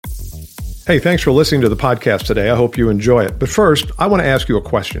Hey, thanks for listening to the podcast today. I hope you enjoy it. But first, I want to ask you a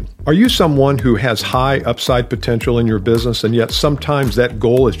question. Are you someone who has high upside potential in your business, and yet sometimes that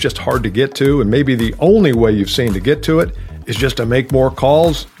goal is just hard to get to, and maybe the only way you've seen to get to it is just to make more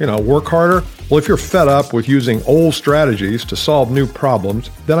calls, work harder? Well, if you're fed up with using old strategies to solve new problems,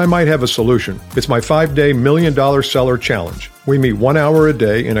 then I might have a solution. It's my 5-day $1 Million Seller Challenge. We meet 1 hour a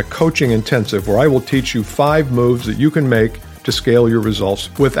day in a coaching intensive where I will teach you 5 moves that you can make to scale your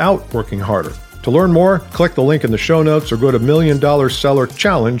results without working harder. To learn more, click the link in the show notes or go to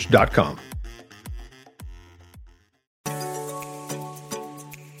 $1,000,000sellerchallenge.com.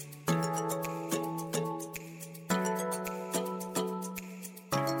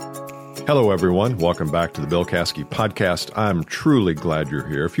 Hello, everyone. Welcome back to the Bill Caskey Podcast. I'm truly glad you're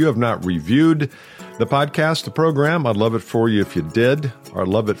here. If you have not reviewed the podcast, the program, I'd love it for you if you did. Or I'd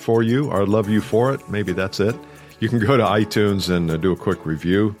love it for you, or I'd love you for it. Maybe that's it. You can go to iTunes and do a quick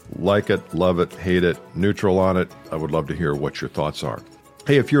review. Like it, love it, hate it, neutral on it. I would love to hear what your thoughts are.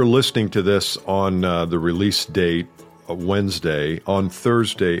 Hey, if you're listening to this on the release date, Wednesday, on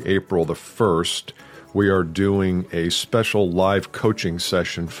Thursday, April the 1st, we are doing a special live coaching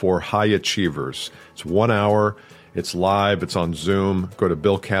session for high achievers. It's 1 hour. It's live. It's on Zoom. Go to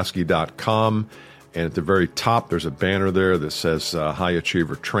billcaskey.com. And at the very top, there's a banner there that says High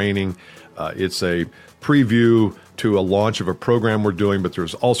Achiever Training. It's a preview to a launch of a program we're doing, but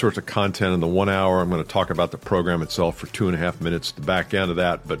there's all sorts of content in the 1 hour. I'm going to talk about the program itself for 2.5 minutes, the back end of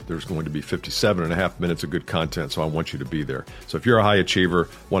that, but there's going to be 57.5 minutes of good content, so I want you to be there. So if you're a high achiever,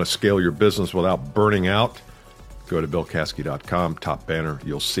 want to scale your business without burning out, go to billcaskey.com, top banner,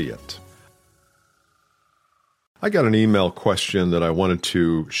 you'll see it. I got an email question that I wanted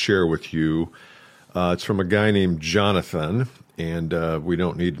to share with you. It's from a guy named Jonathan, and we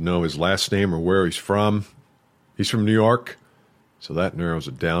don't need to know his last name or where he's from. He's from New York, so that narrows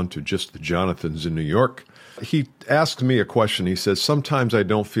it down to just the Jonathans in New York. He asked me a question. He says, sometimes I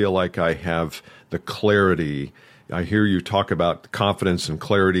don't feel like I have the clarity. I hear you talk about confidence and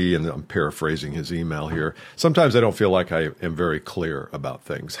clarity, and I'm paraphrasing his email here. Sometimes I don't feel like I am very clear about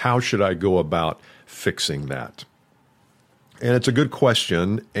things. How should I go about fixing that? And it's a good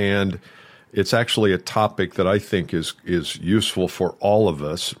question, and it's actually a topic that I think is useful for all of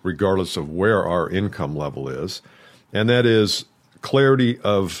us, regardless of where our income level is. And that is clarity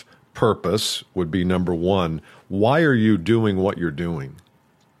of purpose would be number one. Why are you doing what you're doing?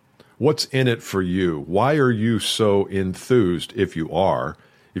 What's in it for you? Why are you so enthused if you are?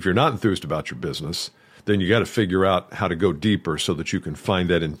 If you're not enthused about your business, then you got to figure out how to go deeper so that you can find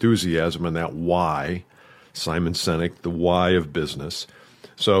that enthusiasm and that why. Simon Sinek, the why of business.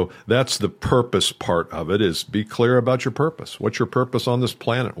 So that's the purpose part of it, is be clear about your purpose. What's your purpose on this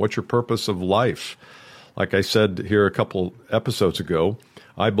planet? What's your purpose of life? Like I said here a couple episodes ago,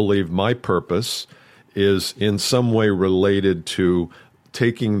 I believe my purpose is in some way related to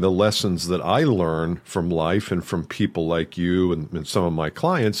taking the lessons that I learn from life and from people like you and some of my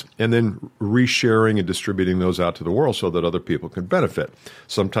clients, and then resharing and distributing those out to the world so that other people can benefit.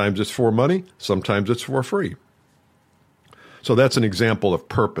 Sometimes it's for money, sometimes it's for free. So that's an example of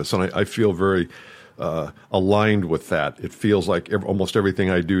purpose, and I feel very aligned with that. It feels like almost everything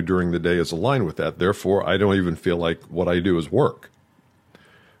I do during the day is aligned with that. Therefore, I don't even feel like what I do is work,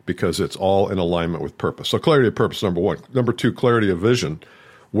 because it's all in alignment with purpose. So clarity of purpose, number one. Number two, clarity of vision.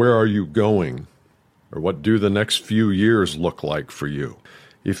 Where are you going? Or what do the next few years look like for you?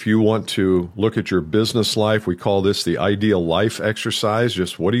 If you want to look at your business life, we call this the ideal life exercise.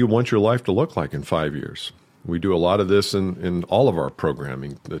 Just what do you want your life to look like in 5 years? We do a lot of this in all of our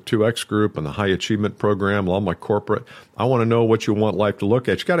programming, the 2X group and the high achievement program, all my corporate. I want to know what you want life to look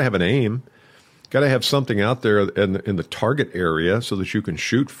at. You got to have an aim. Got to have something out there in the target area so that you can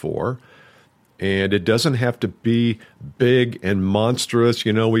shoot for. And it doesn't have to be big and monstrous.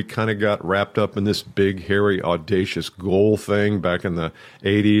 We kind of got wrapped up in this big, hairy, audacious goal thing back in the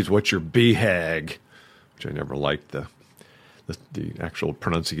 80s. What's your BHAG? Which I never liked the actual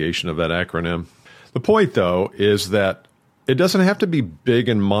pronunciation of that acronym. The point, though, is that it doesn't have to be big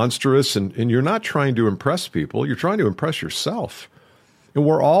and monstrous, and you're not trying to impress people. You're trying to impress yourself. And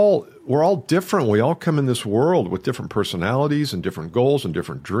we're all different. We all come in this world with different personalities and different goals and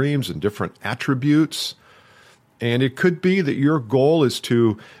different dreams and different attributes. And it could be that your goal is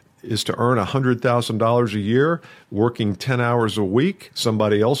to earn $100,000 a year, working 10 hours a week.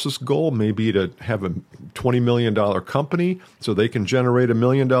 Somebody else's goal may be to have a $20 million company so they can generate $1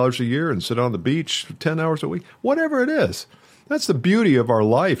 million a year and sit on the beach 10 hours a week. Whatever it is. That's the beauty of our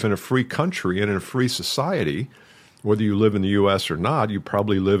life in a free country and in a free society. Whether you live in the U.S. or not, you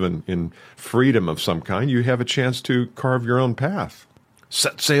probably live in freedom of some kind. You have a chance to carve your own path.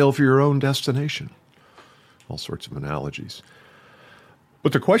 Set sail for your own destination. All sorts of analogies.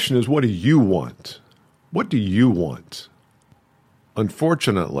 But the question is, what do you want? What do you want?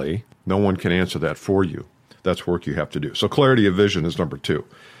 Unfortunately, no one can answer that for you. That's work you have to do. So clarity of vision is number 2.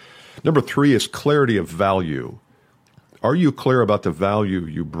 Number 3 is clarity of value. Are you clear about the value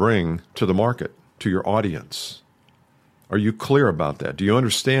you bring to the market, to your audience? Are you clear about that? Do you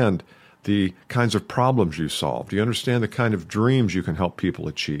understand the kinds of problems you solve? Do you understand the kind of dreams you can help people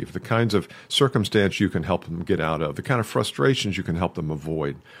achieve, the kinds of circumstance you can help them get out of, the kind of frustrations you can help them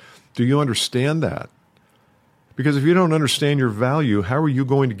avoid? Do you understand that? Because if you don't understand your value, how are you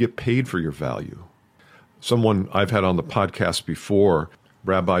going to get paid for your value? Someone I've had on the podcast before,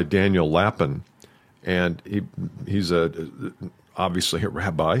 Rabbi Daniel Lapin, and he's obviously a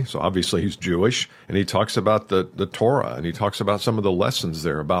rabbi, so obviously he's Jewish, and he talks about the Torah, and he talks about some of the lessons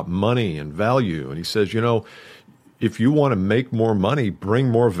there about money and value. And he says, if you want to make more money, bring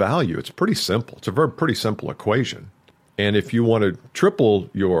more value. It's pretty simple. It's a pretty simple equation. And if you want to triple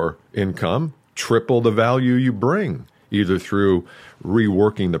your income, triple the value you bring, either through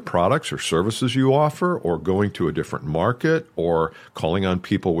reworking the products or services you offer, or going to a different market, or calling on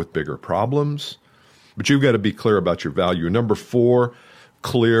people with bigger problems. But you've got to be clear about your value. Number 4,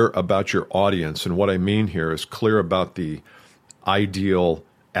 clear about your audience. And what I mean here is clear about the ideal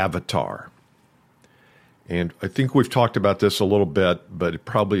avatar. And I think we've talked about this a little bit, but it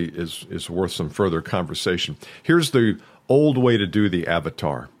probably is worth some further conversation. Here's the old way to do the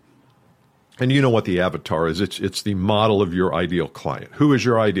avatar. And you know what the avatar is. It's the model of your ideal client. Who is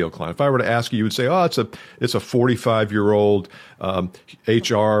your ideal client? If I were to ask you, you would say, it's a 45-year-old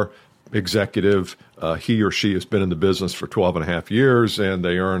HR executive. He or she has been in the business for 12 and a half years, and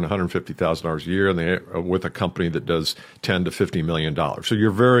they earn $150,000 a year, and they are with a company that does $10 to $50 million. So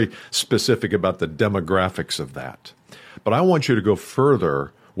you're very specific about the demographics of that. But I want you to go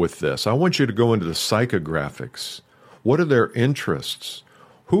further with this. I want you to go into the psychographics. What are their interests?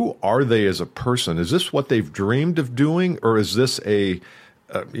 Who are they as a person? Is this what they've dreamed of doing, or is this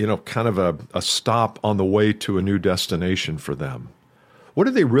kind of a stop on the way to a new destination for them? What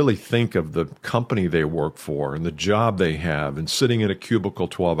do they really think of the company they work for and the job they have and sitting in a cubicle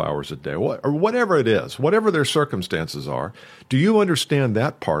 12 hours a day, or whatever it is, whatever their circumstances are? Do you understand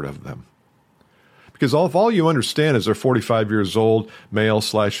that part of them? Because if all you understand is they're 45 years old,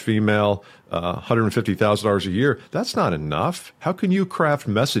 male/female, $150,000 a year, that's not enough. How can you craft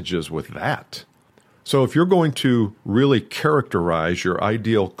messages with that? So if you're going to really characterize your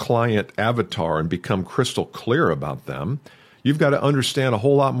ideal client avatar and become crystal clear about them, you've got to understand a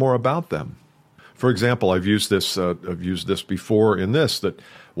whole lot more about them. For example, I've used this before in this, that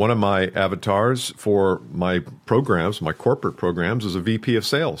one of my avatars for my programs, my corporate programs, is a VP of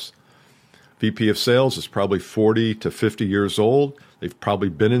sales. VP of sales is probably 40 to 50 years old. They've probably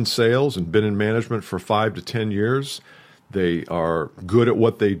been in sales and been in management for 5 to 10 years. They are good at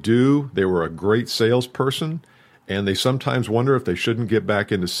what they do. They were a great salesperson, and they sometimes wonder if they shouldn't get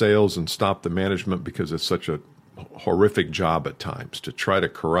back into sales and stop the management because it's such a horrific job at times to try to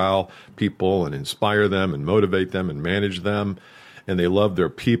corral people and inspire them and motivate them and manage them. And they love their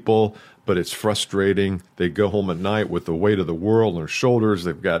people, but it's frustrating. They go home at night with the weight of the world on their shoulders.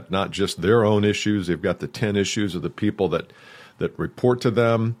 They've got not just their own issues, they've got the 10 issues of the people that report to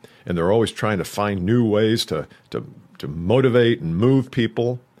them, and they're always trying to find new ways to motivate and move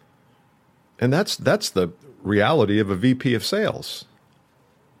people. And that's the reality of a VP of sales.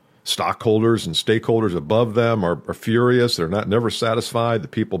 Stockholders and stakeholders above them are furious. They're never satisfied. The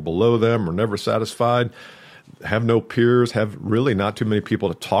people below them are never satisfied, have no peers, have really not too many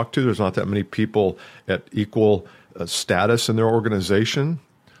people to talk to. There's not that many people at equal status in their organization.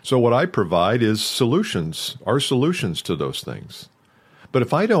 So what I provide is solutions, our solutions to those things. But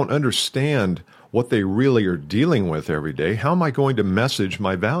if I don't understand what they really are dealing with every day, how am I going to message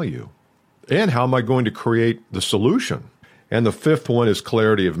my value? And how am I going to create the solution? And the fifth one is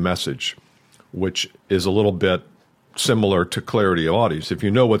clarity of message, which is a little bit similar to clarity of audience. If you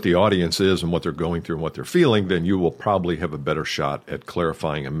know what the audience is and what they're going through and what they're feeling, then you will probably have a better shot at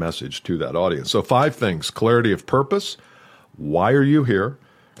clarifying a message to that audience. So 5 things: clarity of purpose. Why are you here?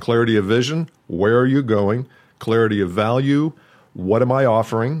 Clarity of vision. Where are you going? Clarity of value. What am I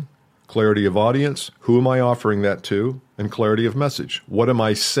offering? Clarity of audience. Who am I offering that to? And clarity of message. What am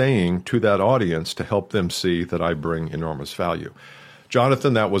I saying to that audience to help them see that I bring enormous value?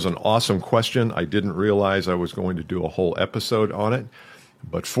 Jonathan, that was an awesome question. I didn't realize I was going to do a whole episode on it.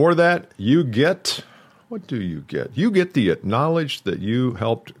 But for that, you get, what do you get? You get the knowledge that you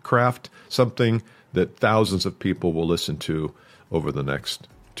helped craft something that thousands of people will listen to over the next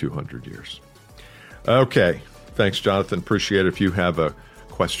 200 years. Okay, Thanks, Jonathan. Appreciate it. If you have a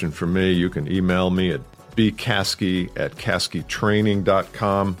question for me, you can email me at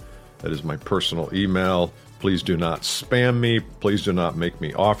bcaskey@caskeytraining.com. That is my personal email. Please do not spam me. Please do not make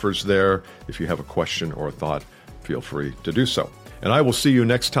me offers there. If you have a question or a thought, feel free to do so. And I will see you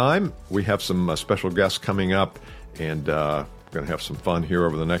next time. We have some special guests coming up, and we're going to have some fun here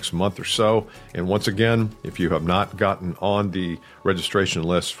over the next month or so. And once again, if you have not gotten on the registration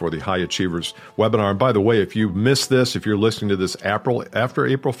list for the High Achievers webinar, and by the way, if you missed this, if you're listening to this after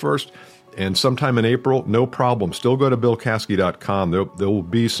April 1st, and sometime in April, no problem. Still go to BillCaskey.com. There will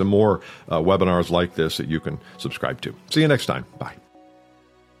be some more webinars like this that you can subscribe to. See you next time. Bye.